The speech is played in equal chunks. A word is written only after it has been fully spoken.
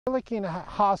We're looking at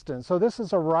Hostyn. So this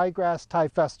is a ryegrass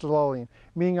type Festulolium,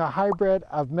 meaning a hybrid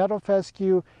of meadow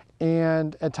fescue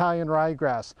and Italian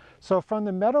ryegrass. So from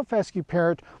the meadow fescue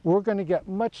parent, we're going to get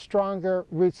much stronger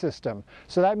root system.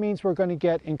 So that means we're going to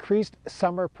get increased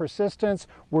summer persistence.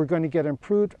 We're going to get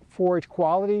improved forage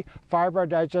quality. Fiber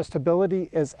digestibility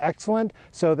is excellent,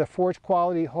 so the forage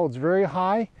quality holds very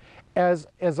high. As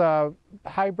a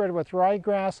hybrid with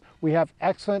ryegrass, we have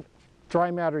excellent dry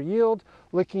matter yield.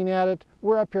 Looking at it,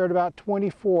 we're up here at about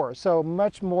 24, so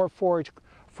much more forage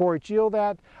yield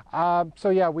at. So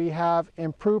yeah, we have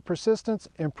improved persistence,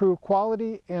 improved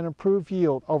quality, and improved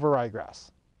yield over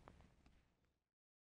ryegrass.